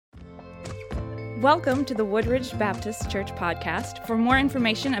Welcome to the Woodridge Baptist Church podcast. For more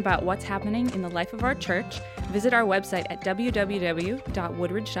information about what's happening in the life of our church, visit our website at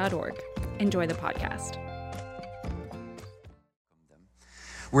www.woodridge.org. Enjoy the podcast.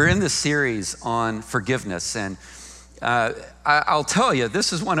 We're in this series on forgiveness, and I'll tell you,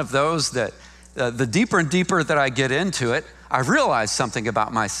 this is one of those that the deeper and deeper that I get into it, I realize something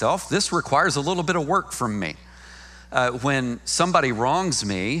about myself. This requires a little bit of work from me. When somebody wrongs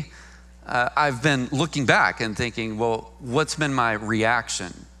me, I've been looking back and thinking, well, what's been my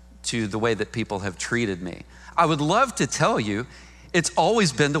reaction to the way that people have treated me? I would love to tell you it's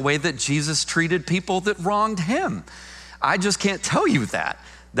always been the way that Jesus treated people that wronged him. I just can't tell you that.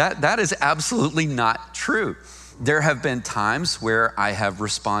 That is absolutely not true. There have been times where I have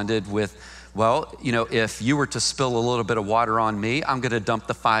responded with, well, you know, if you were to spill a little bit of water on me, I'm gonna dump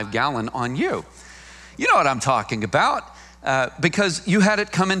the 5-gallon on you. You know what I'm talking about. Because you had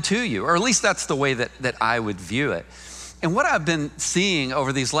it coming to you, or at least that's the way that I would view it. And what I've been seeing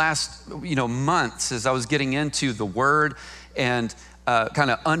over these last months as I was getting into the Word and kind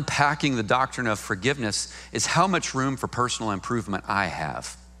of unpacking the doctrine of forgiveness is how much room for personal improvement I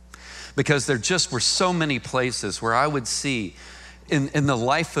have. Because there just were so many places where I would see in the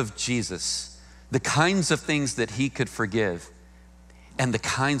life of Jesus, the kinds of things that he could forgive and the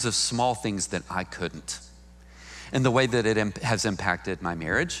kinds of small things that I couldn't. And the way that it has impacted my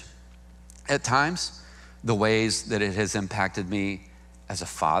marriage at times, the ways that it has impacted me as a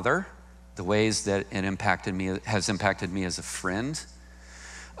father, the ways that it has impacted me as a friend,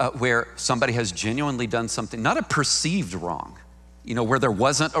 where somebody has genuinely done something, not a perceived wrong, where there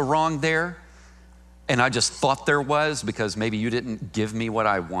wasn't a wrong there, and I just thought there was because maybe you didn't give me what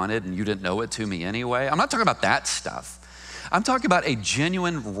I wanted and you didn't know it to me anyway. I'm not talking about that stuff. I'm talking about a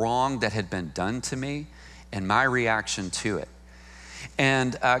genuine wrong that had been done to me and my reaction to it.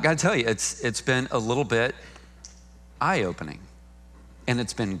 And I gotta tell you, it's been a little bit eye-opening, and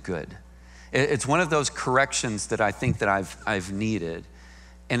it's been good. It's one of those corrections that I think that I've needed,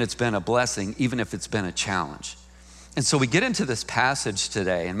 and it's been a blessing, even if it's been a challenge. And so we get into this passage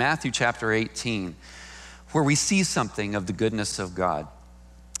today in Matthew chapter 18, where we see something of the goodness of God.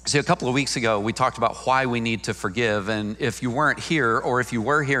 See, a couple of weeks ago, we talked about why we need to forgive, and if you weren't here, or if you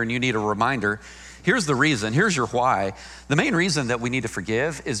were here and you need a reminder, here's the reason, here's your why. The main reason that we need to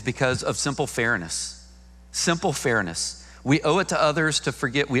forgive is because of simple fairness. Simple fairness. We owe it to others to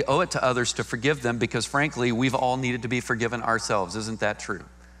forget. We owe it to others to forgive them because frankly, we've all needed to be forgiven ourselves. Isn't that true?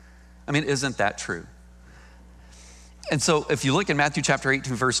 Isn't that true? And so if you look in Matthew chapter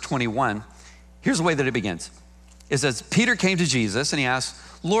 18, verse 21, here's the way that it begins. It says, Peter came to Jesus and he asked,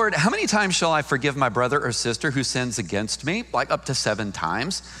 Lord, how many times shall I forgive my brother or sister who sins against me? Like up to 7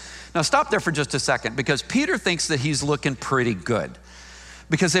 times. Now stop there for just a second because Peter thinks that he's looking pretty good.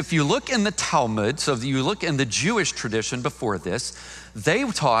 Because if you look in the Talmud, so if you look in the Jewish tradition before this, they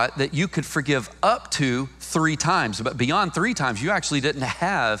taught that you could forgive up to 3 times, but beyond 3 times, you actually didn't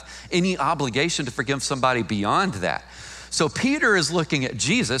have any obligation to forgive somebody beyond that. So Peter is looking at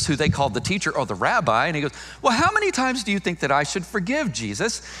Jesus, who they called the teacher or the rabbi, and he goes, well, how many times do you think that I should forgive,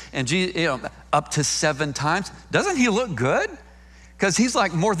 Jesus? And up to 7 times. Doesn't he look good? Because he's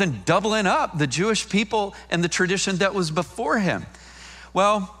like more than doubling up the Jewish people and the tradition that was before him.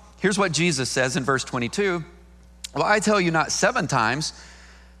 Well, here's what Jesus says in verse 22. Well, I tell you not 7 times,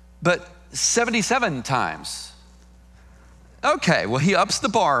 but 77 times. Okay, well, he ups the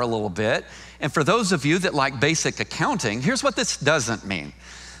bar a little bit. And for those of you that like basic accounting, here's what this doesn't mean.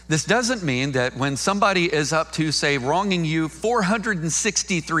 This doesn't mean that when somebody is up to, say, wronging you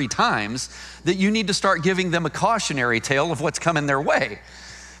 463 times, that you need to start giving them a cautionary tale of what's coming their way.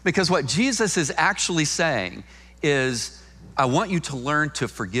 Because what Jesus is actually saying is, I want you to learn to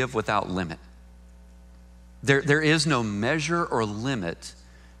forgive without limit. There is no measure or limit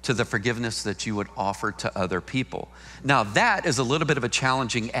to the forgiveness that you would offer to other people. Now that is a little bit of a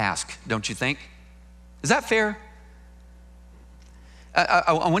challenging ask, don't you think? Is that fair?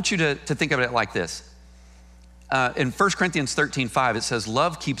 I want you to think of it like this. In 1 Corinthians 13:5, it says,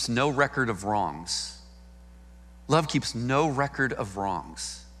 love keeps no record of wrongs. Love keeps no record of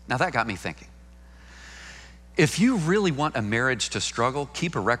wrongs. Now that got me thinking. If you really want a marriage to struggle,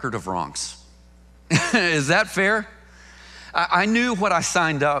 keep a record of wrongs. Is that fair? I knew what I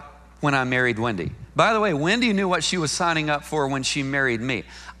signed up when I married Wendy. By the way, Wendy knew what she was signing up for when she married me.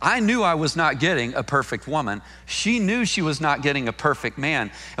 I knew I was not getting a perfect woman. She knew she was not getting a perfect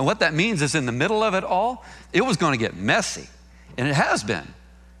man. And what that means is in the middle of it all, it was going to get messy. And it has been.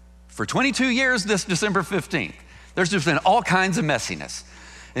 For 22 years this December 15th, there's just been all kinds of messiness.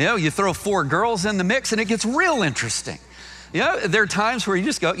 You throw 4 girls in the mix and it gets real interesting. There are times where you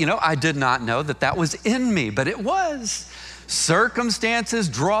just go, I did not know that was in me, but it was. Circumstances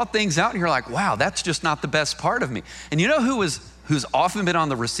draw things out and you're like, wow, that's just not the best part of me. And you know who's often been on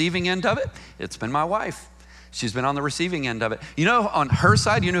the receiving end of it? It's been my wife. She's been on the receiving end of it. On her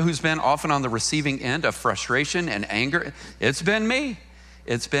side, who's been often on the receiving end of frustration and anger? It's been me.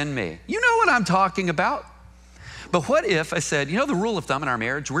 It's been me. You know what I'm talking about. But what if I said, the rule of thumb in our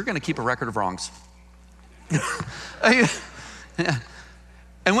marriage, we're going to keep a record of wrongs.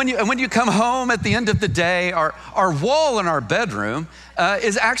 And when you come home at the end of the day, our wall in our bedroom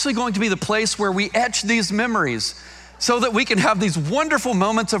is actually going to be the place where we etch these memories so that we can have these wonderful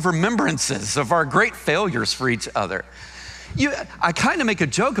moments of remembrances of our great failures for each other. I kind of make a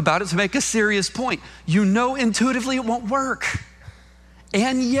joke about it to make a serious point. Intuitively it won't work.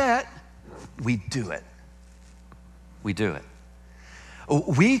 And yet, we do it. We do it.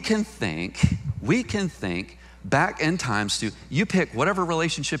 We can think back in times you pick whatever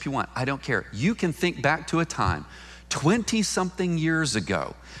relationship you want. I don't care. You can think back to a time 20-something years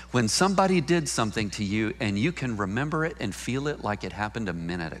ago when somebody did something to you and you can remember it and feel it like it happened a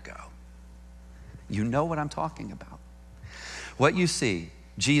minute ago. You know what I'm talking about. What you see,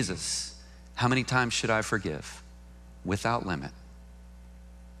 Jesus, how many times should I forgive? Without limit.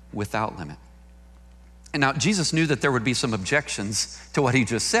 Without limit. And now Jesus knew that there would be some objections to what he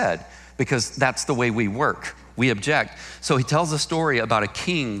just said because that's the way we work. We object. So he tells a story about a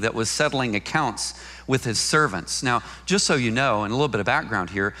king that was settling accounts with his servants. Now, just so you know, and a little bit of background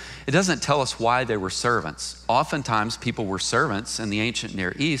here, it doesn't tell us why they were servants. Oftentimes, people were servants in the ancient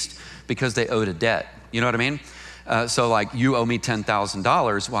Near East because they owed a debt. You know what I mean? So like, you owe me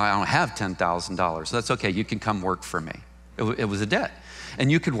 $10,000. Well, I don't have $10,000. So that's okay. You can come work for me. It was a debt.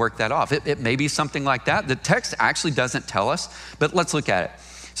 And you could work that off. It may be something like that. The text actually doesn't tell us, but let's look at it.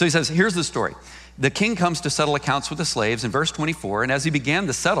 So he says, here's the story. The king comes to settle accounts with the slaves in verse 24. And as he began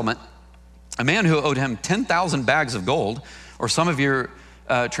the settlement, a man who owed him 10,000 bags of gold, or some of your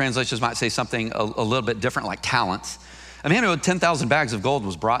translations might say something a little bit different, like talents. A man who owed 10,000 bags of gold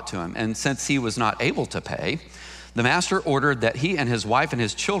was brought to him. And since he was not able to pay, the master ordered that he and his wife and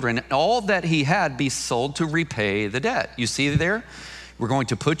his children, and all that he had, be sold to repay the debt. You see there? We're going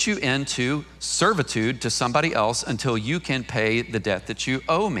to put you into servitude to somebody else until you can pay the debt that you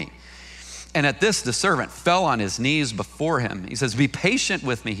owe me. And at this, the servant fell on his knees before him. He says, be patient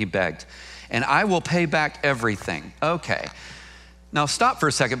with me, he begged, and I will pay back everything. Okay. Now stop for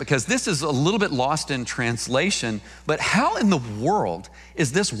a second because this is a little bit lost in translation, but how in the world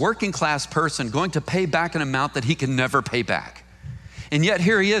is this working class person going to pay back an amount that he can never pay back? And yet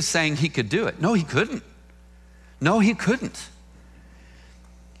here he is saying he could do it. No, he couldn't. No, he couldn't.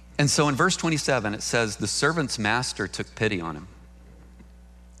 And so in verse 27, it says, the servant's master took pity on him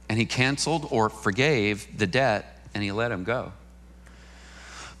and he canceled or forgave the debt and he let him go.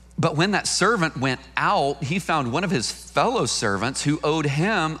 But when that servant went out, he found one of his fellow servants who owed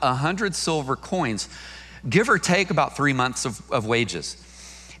him 100 silver coins, give or take about 3 months of wages.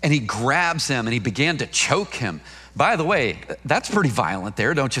 And he grabs him and he began to choke him. By the way, that's pretty violent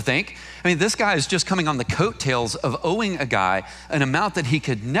there, don't you think? I mean, this guy is just coming on the coattails of owing a guy an amount that he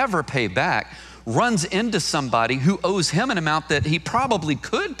could never pay back, runs into somebody who owes him an amount that he probably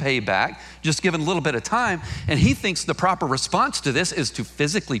could pay back, just given a little bit of time, and he thinks the proper response to this is to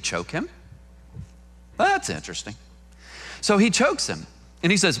physically choke him. Well, that's interesting. So he chokes him,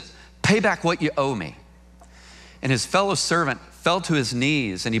 and he says, pay back what you owe me. And his fellow servant fell to his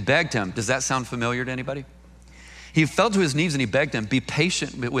knees, and he begged him. Does that sound familiar to anybody? He fell to his knees and he begged him, be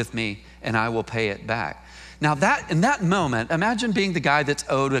patient with me and I will pay it back. Now in that moment, imagine being the guy that's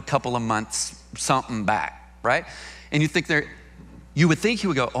owed a couple of months something back, right? And you would think he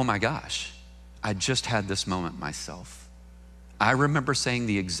would go, oh my gosh, I just had this moment myself. I remember saying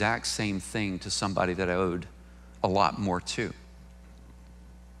the exact same thing to somebody that I owed a lot more to.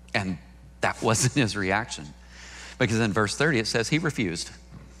 And that wasn't his reaction. Because in verse 30, it says he refused.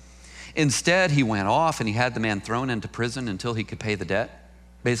 Instead, he went off and he had the man thrown into prison until he could pay the debt,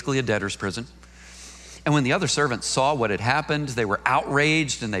 basically a debtor's prison. And when the other servants saw what had happened, they were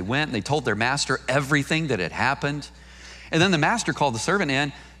outraged and they went and they told their master everything that had happened. And then the master called the servant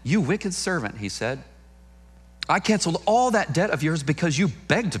in. You wicked servant, he said, I canceled all that debt of yours because you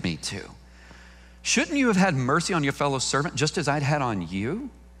begged me to. Shouldn't you have had mercy on your fellow servant just as I'd had on you?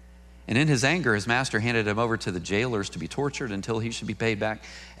 And in his anger, his master handed him over to the jailers to be tortured until he should be paid back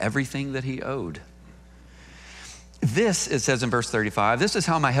everything that he owed. This, it says in verse 35, this is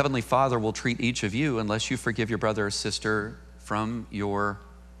how my heavenly Father will treat each of you unless you forgive your brother or sister from your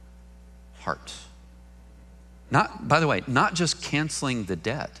heart. By the way, not just canceling the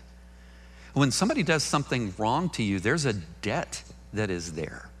debt. When somebody does something wrong to you, there's a debt that is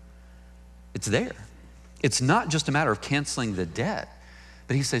there. It's there. It's not just a matter of canceling the debt,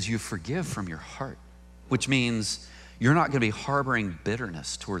 but he says you forgive from your heart, which means you're not going to be harboring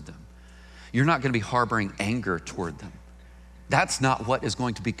bitterness toward them. You're not going to be harboring anger toward them. That's not what is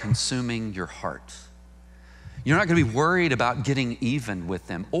going to be consuming your heart. You're not going to be worried about getting even with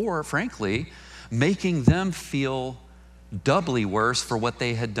them or, frankly, making them feel doubly worse for what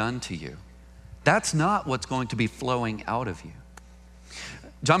they had done to you. That's not what's going to be flowing out of you.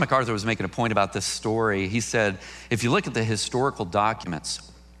 John MacArthur was making a point about this story. He said, if you look at the historical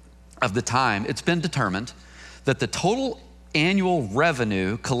documents of the time, it's been determined that the total annual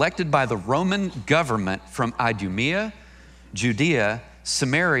revenue collected by the Roman government from Idumea, Judea,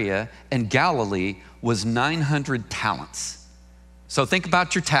 Samaria, and Galilee was 900 talents. So think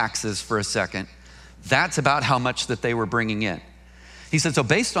about your taxes for a second. That's about how much that they were bringing in. He said, so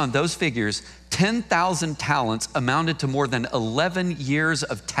based on those figures, 10,000 talents amounted to more than 11 years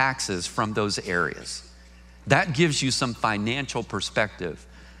of taxes from those areas. That gives you some financial perspective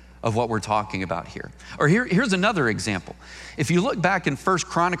of what we're talking about here. Or here's another example. If you look back in 1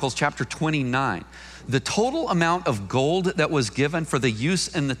 Chronicles chapter 29, the total amount of gold that was given for the use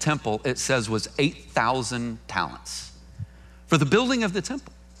in the temple, it says, was 8,000 talents for the building of the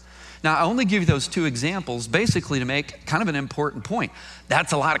temple. Now, I only give you those two examples basically to make kind of an important point.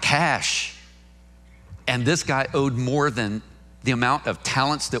 That's a lot of cash. And this guy owed more than the amount of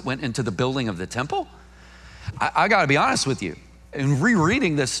talents that went into the building of the temple. I got to be honest with you. In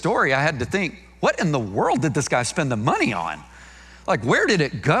rereading this story, I had to think, what in the world did this guy spend the money on? Like, where did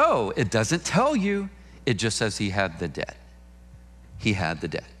it go? It doesn't tell you. It just says he had the debt. He had the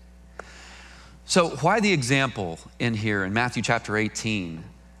debt. So why the example in here in Matthew chapter 18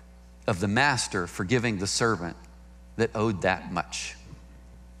 of the master forgiving the servant that owed that much?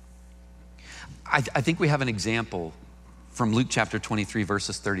 I think we have an example from Luke chapter 23,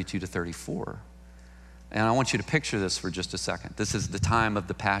 verses 32 to 34. And I want you to picture this for just a second. This is the time of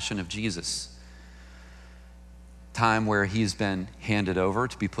the passion of Jesus. Time where he's been handed over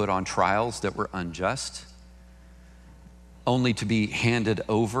to be put on trials that were unjust, only to be handed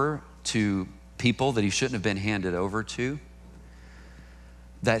over to people that he shouldn't have been handed over to,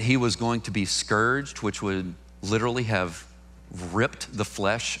 that he was going to be scourged, which would literally have ripped the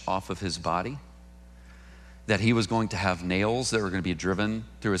flesh off of his body, that he was going to have nails that were going to be driven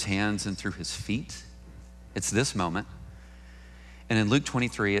through his hands and through his feet. It's this moment. And in Luke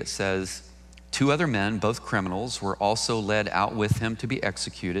 23, it says, 2 other men, both criminals, were also led out with him to be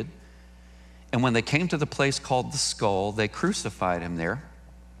executed. And when they came to the place called the Skull, they crucified him there,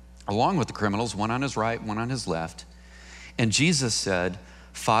 along with the criminals, one on his right, one on his left. And Jesus said,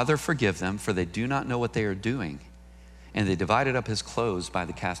 Father, forgive them, for they do not know what they are doing. And they divided up his clothes by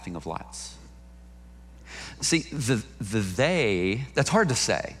the casting of lots. See, the they, that's hard to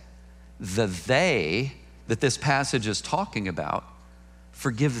say. The they that this passage is talking about,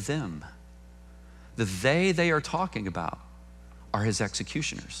 forgive them. The they are talking about are his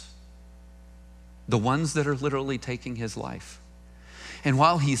executioners, the ones that are literally taking his life. And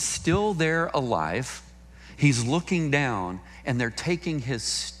while he's still there alive, he's looking down and they're taking his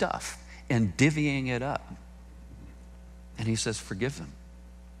stuff and divvying it up. And he says, forgive them.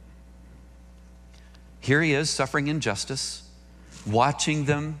 Here he is suffering injustice, watching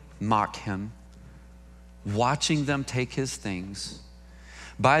them mock him, watching them take his things.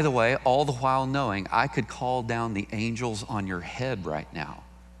 By the way, all the while knowing I could call down the angels on your head right now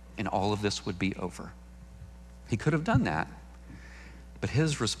and all of this would be over. He could have done that, but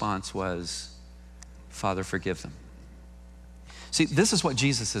his response was, Father, forgive them. See, this is what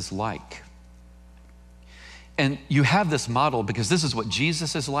Jesus is like. And you have this model because this is what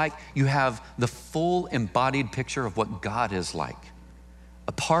Jesus is like. You have the full embodied picture of what God is like,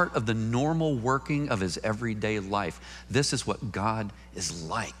 a part of the normal working of his everyday life. This is what God is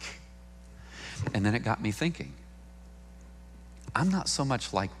like. And then it got me thinking, I'm not so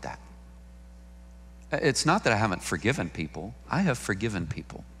much like that. It's not that I haven't forgiven people. I have forgiven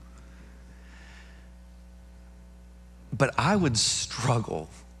people. But I would struggle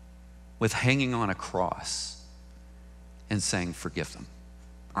with hanging on a cross and saying, forgive them.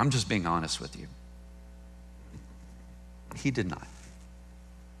 I'm just being honest with you. He did not.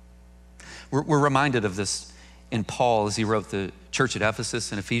 We're reminded of this in Paul as he wrote the church at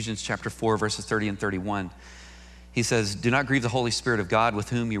Ephesus in Ephesians chapter 4, verses 30 and 31. He says, do not grieve the Holy Spirit of God with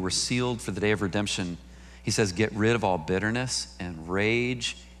whom you were sealed for the day of redemption. He says, get rid of all bitterness and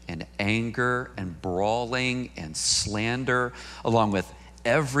rage and anger and brawling and slander, along with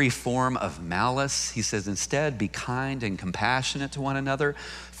every form of malice. He says, instead, be kind and compassionate to one another,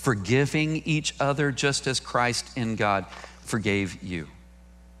 forgiving each other just as Christ in God forgave you.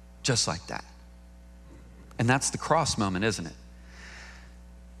 Just like that. And that's the cross moment, isn't it?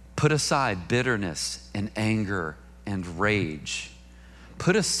 Put aside bitterness and anger and rage.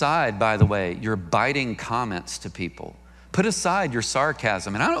 Put aside, by the way, your biting comments to people. Put aside your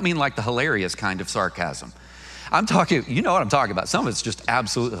sarcasm. And I don't mean like the hilarious kind of sarcasm. I'm talking, you know what I'm talking about. Some of it's just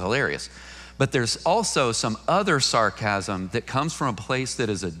absolutely hilarious. But there's also some other sarcasm that comes from a place that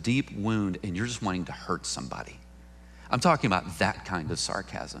is a deep wound and you're just wanting to hurt somebody. I'm talking about that kind of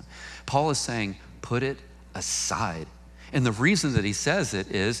sarcasm. Paul is saying, put it aside. And the reason that he says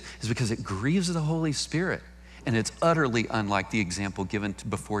it is because it grieves the Holy Spirit. And it's utterly unlike the example given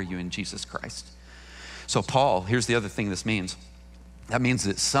before you in Jesus Christ. So Paul, here's the other thing this means. That means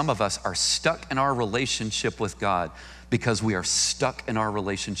that some of us are stuck in our relationship with God because we are stuck in our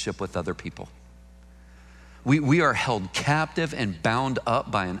relationship with other people. We are held captive and bound up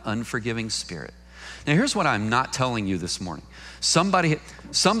by an unforgiving spirit. Now here's what I'm not telling you this morning. Somebody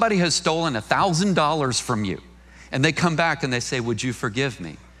has stolen $1,000 from you and they come back and they say, would you forgive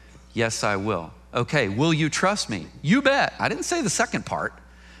me? Yes, I will. Okay, will you trust me? You bet. I didn't say the second part.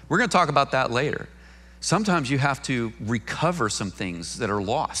 We're gonna talk about that later. Sometimes you have to recover some things that are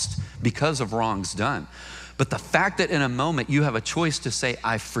lost because of wrongs done. But the fact that in a moment you have a choice to say,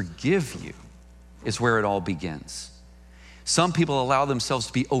 I forgive you, is where it all begins. Some people allow themselves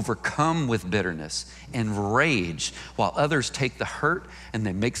to be overcome with bitterness and rage, while others take the hurt and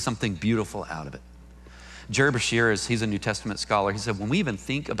they make something beautiful out of it. Jerry Bashir, he's a New Testament scholar, he said, when we even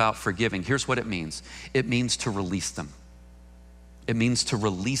think about forgiving, here's what it means. It means to release them. It means to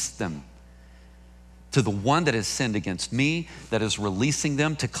release them. To the one that has sinned against me, that is releasing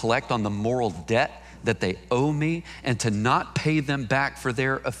them to collect on the moral debt that they owe me and to not pay them back for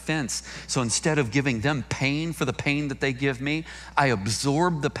their offense. So instead of giving them pain for the pain that they give me, I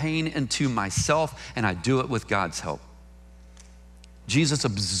absorb the pain into myself and I do it with God's help. Jesus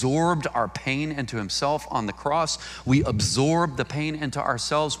absorbed our pain into himself on the cross. We absorb the pain into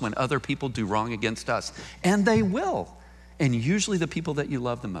ourselves when other people do wrong against us. And they will. And usually the people that you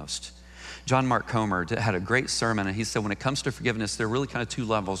love the most. John Mark Comer had a great sermon, and he said when it comes to forgiveness, there are really kind of two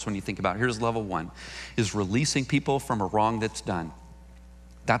levels when you think about it. Here's level one, is releasing people from a wrong that's done.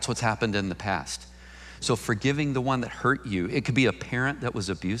 That's what's happened in the past. So forgiving the one that hurt you. It could be a parent that was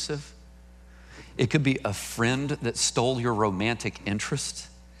abusive. It could be a friend that stole your romantic interest.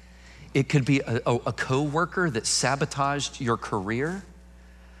 It could be a coworker that sabotaged your career.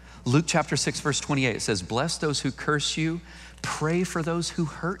 Luke chapter 6, verse 28, it says, bless those who curse you, pray for those who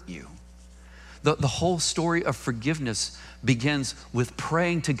hurt you. The whole story of forgiveness begins with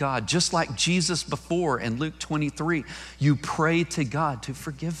praying to God, just like Jesus before in Luke 23. You pray to God to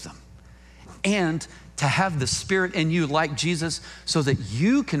forgive them and to have the Spirit in you like Jesus so that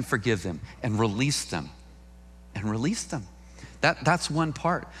you can forgive them and release them. And release them. That's one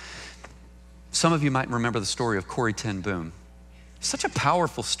part. Some of you might remember the story of Corrie ten Boom. Such a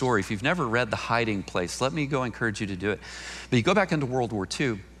powerful story. If you've never read The Hiding Place, let me go encourage you to do it. But you go back into World War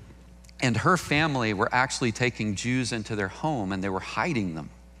II, and her family were actually taking Jews into their home and they were hiding them,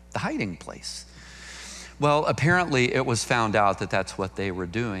 the hiding place. Well, apparently it was found out that that's what they were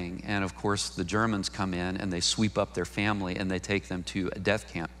doing. And of course, the Germans come in and they sweep up their family and they take them to a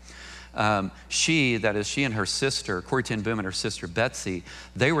death camp. She and her sister, Corrie ten Boom and her sister Betsy,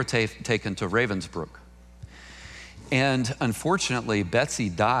 they were taken to Ravensbrück. And unfortunately, Betsy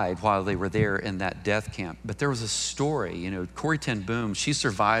died while they were there in that death camp. But there was a story, Corrie ten Boom, she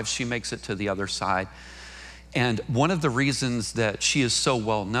survives, she makes it to the other side. And one of the reasons that she is so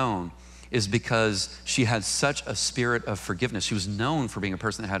well known is because she had such a spirit of forgiveness. She was known for being a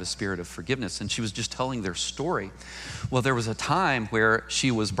person that had a spirit of forgiveness, and she was just telling their story. Well, there was a time where she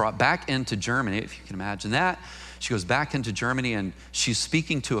was brought back into Germany, if you can imagine that. She goes back into Germany and she's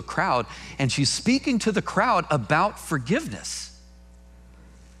speaking to a crowd, and she's speaking to the crowd about forgiveness.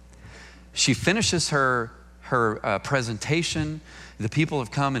 She finishes her presentation. The people have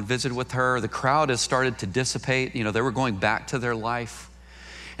come and visited with her. The crowd has started to dissipate. They were going back to their life.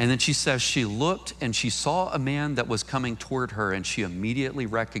 And then she says she looked and she saw a man that was coming toward her, and she immediately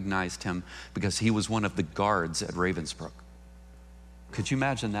recognized him because he was one of the guards at Ravensbrück. Could you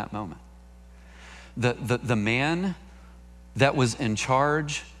imagine that moment? The man that was in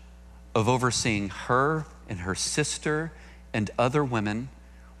charge of overseeing her and her sister and other women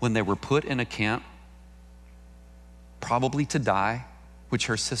when they were put in a camp, probably to die, which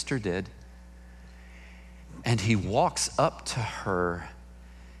her sister did. And he walks up to her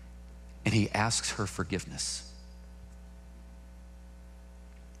and he asks her forgiveness.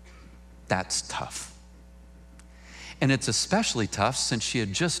 That's tough. And it's especially tough since she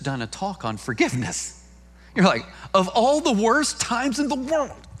had just done a talk on forgiveness. You're like, of all the worst times in the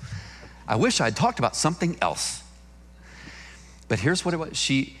world, I wish I'd talked about something else. But here's what it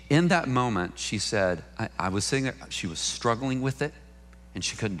was. In that moment, she said, I was sitting there, she was struggling with it, and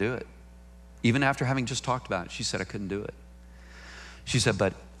she couldn't do it. Even after having just talked about it, she said, I couldn't do it. She said,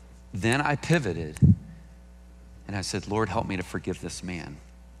 but then I pivoted, and I said, Lord, help me to forgive this man.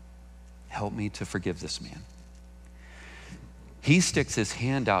 Help me to forgive this man. He sticks his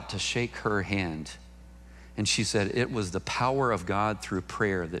hand out to shake her hand. And she said it was the power of God through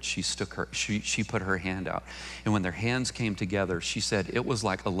prayer that she put her hand out. And when their hands came together, she said it was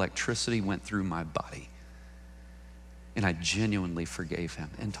like electricity went through my body. And I genuinely forgave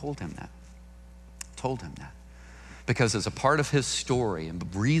him and told him that. Because as a part of his story, and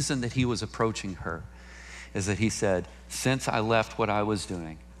the reason that he was approaching her is that he said, since I left what I was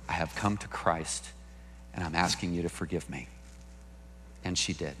doing, I have come to Christ, and I'm asking you to forgive me. And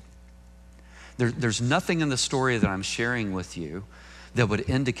she did. There's nothing in the story that I'm sharing with you that would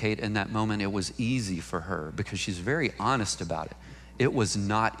indicate in that moment it was easy for her, because she's very honest about it. It was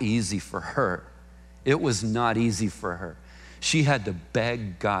not easy for her. It was not easy for her. She had to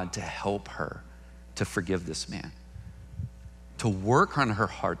beg God to help her to forgive this man, to work on her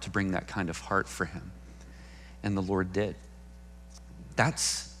heart to bring that kind of heart for him. And the Lord did.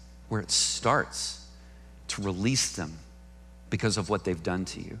 That's where it starts, to release them because of what they've done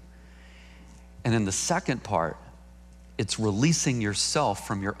to you. And then the second part, it's releasing yourself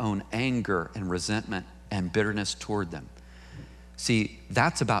from your own anger and resentment and bitterness toward them. See,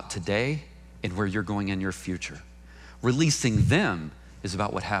 that's about today and where you're going in your future. Releasing them is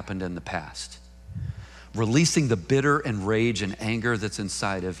about what happened in the past. Releasing the bitter and rage and anger that's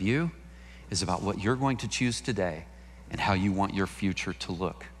inside of you is about what you're going to choose today and how you want your future to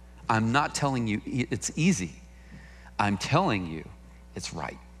look. I'm not telling you it's easy. I'm telling you it's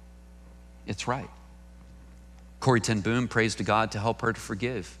right. It's right. Corrie ten Boom prays to God to help her to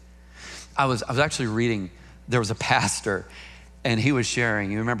forgive. I was actually reading, there was a pastor, and he was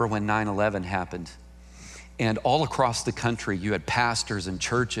sharing, you remember when 9/11 happened? And all across the country, you had pastors and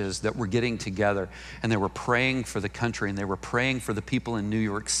churches that were getting together, and they were praying for the country, and they were praying for the people in New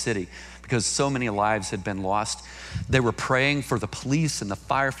York City because so many lives had been lost. They were praying for the police and the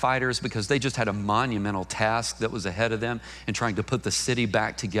firefighters because they just had a monumental task that was ahead of them in trying to put the city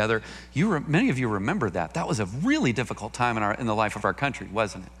back together. Many of you remember that. That was a really difficult time in the life of our country,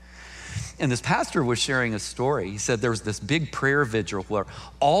 wasn't it? And this pastor was sharing a story. He said there was this big prayer vigil where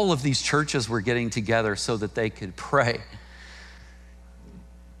all of these churches were getting together so that they could pray.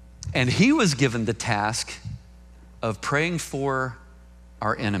 And he was given the task of praying for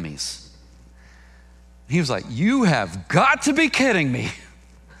our enemies. He was like, you have got to be kidding me.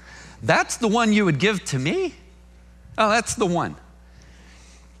 That's the one you would give to me? Oh, that's the one.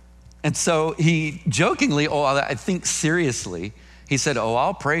 And so he jokingly, I think seriously, he said,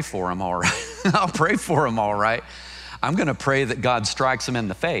 I'll pray for him all right. I'll pray for him all right. I'm going to pray that God strikes him in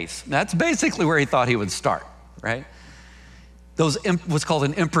the face. That's basically where he thought he would start, right? What's called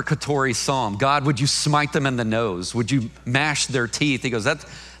an imprecatory psalm. God, would you smite them in the nose? Would you mash their teeth? He goes,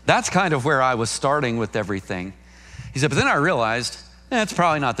 that's kind of where I was starting with everything. He said, but then I realized, it's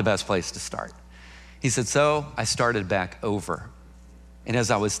probably not the best place to start. He said, so I started back over. And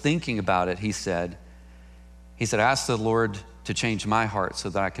as I was thinking about it, he said, I asked the Lord to change my heart so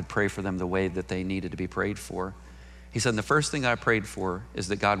that I could pray for them the way that they needed to be prayed for. He said, the first thing I prayed for is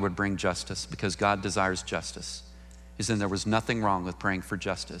that God would bring justice because God desires justice. He said, there was nothing wrong with praying for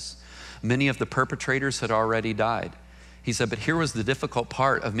justice. Many of the perpetrators had already died. He said, but here was the difficult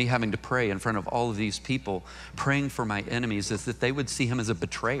part of me having to pray in front of all of these people, praying for my enemies, is that they would see him as a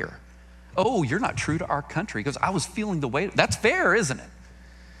betrayer. Oh, you're not true to our country, because I was feeling the weight. That's fair, isn't it?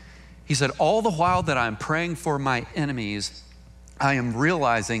 He said, all the while that I'm praying for my enemies, I am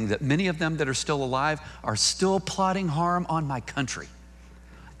realizing that many of them that are still alive are still plotting harm on my country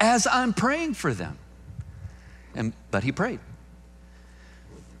as I'm praying for them. But he prayed.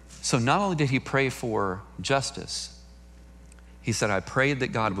 So not only did he pray for justice, he said, I prayed that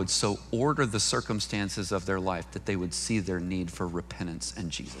God would so order the circumstances of their life that they would see their need for repentance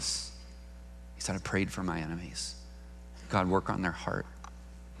and Jesus. He said, I prayed for my enemies. God, work on their heart.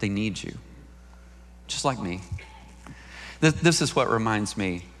 They need you, just like me. This is what reminds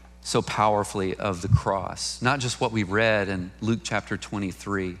me so powerfully of the cross. Not just what we read in Luke chapter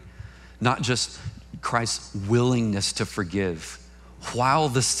 23, not just Christ's willingness to forgive while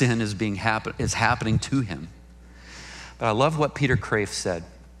the sin is happening to him. But I love what Peter Kreeft said.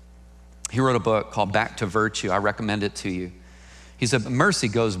 He wrote a book called Back to Virtue. I recommend it to you. He said, mercy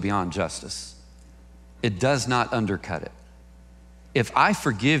goes beyond justice. It does not undercut it. If I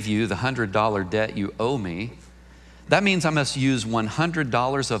forgive you the $100 debt you owe me, that means I must use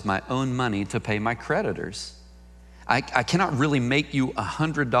 $100 of my own money to pay my creditors. I cannot really make you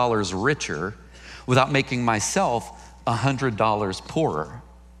 $100 richer without making myself $100 poorer.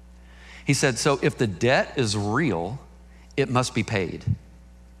 He said, so if the debt is real, it must be paid.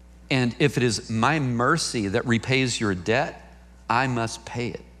 And if it is my mercy that repays your debt, I must pay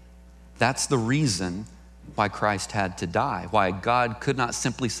it. That's the reason why Christ had to die, why God could not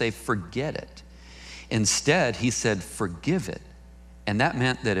simply say, forget it. Instead, he said, forgive it. And that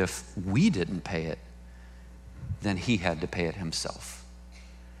meant that if we didn't pay it, then he had to pay it himself.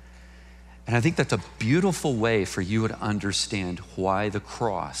 And I think that's a beautiful way for you to understand why the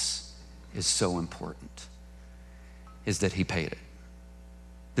cross is so important, is that he paid it.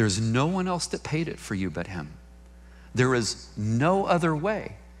 There's no one else that paid it for you but him. There is no other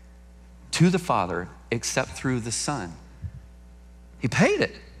way to the Father except through the Son. He paid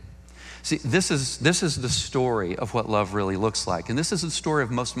it. See, this is the story of what love really looks like. And this is the story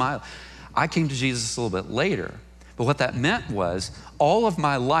of most of my life. I came to Jesus a little bit later, but what that meant was all of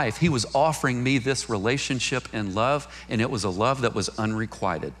my life, he was offering me this relationship and love, and it was a love that was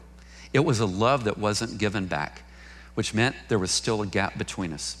unrequited. It was a love that wasn't given back, which meant there was still a gap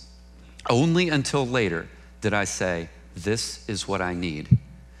between us. Only until later did I say, this is what I need.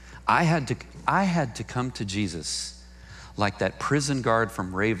 I had to come to Jesus like that prison guard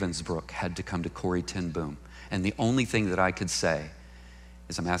from Ravensbrück had to come to Corrie ten Boom. And the only thing that I could say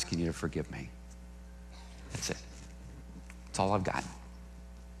is, I'm asking you to forgive me. That's it. That's all I've got.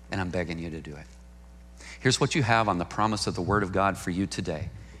 And I'm begging you to do it. Here's what you have on the promise of the Word of God for you today.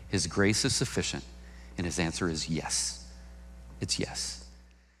 His grace is sufficient, and his answer is yes. It's yes.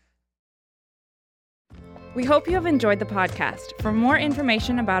 We hope you have enjoyed the podcast. For more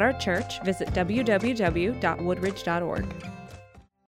information about our church, visit www.woodridge.org.